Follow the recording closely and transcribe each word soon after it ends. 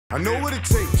I know what it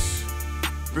takes.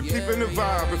 Been peeping the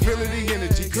vibe, been feeling the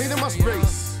energy, cleaning my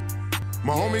space.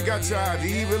 My homie got tired, the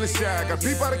evil inside, got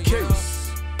peep out of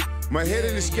case. My head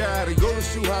in the sky, the goal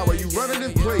is too high while you running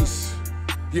in place.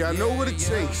 Yeah, I know what it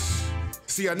takes.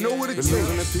 See, I know what it takes.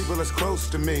 Losing the people that's close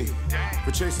to me,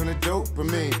 for chasing the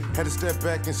dopamine. Had to step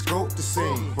back and scope the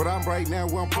scene. But I'm right now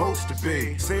where I'm supposed to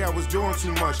be. Say I was doing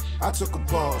too much, I took a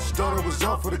pause. Thought it was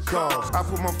off for the cause. I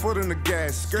put my foot in the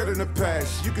gas, skirt in the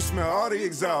past. You can smell all the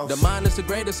exhaust. The mind is the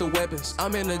greatest of weapons.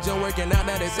 I'm in the gym working out,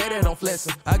 now they say that I'm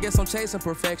flexing. I guess I'm chasing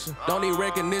perfection. Don't need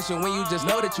recognition when you just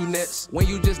know that you next. When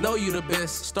you just know you the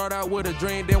best. Start out with a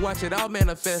dream, then watch it all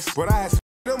manifest. But I had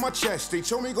on my chest, they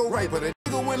told me go right, but that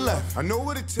nigga went left. I know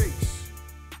what it takes.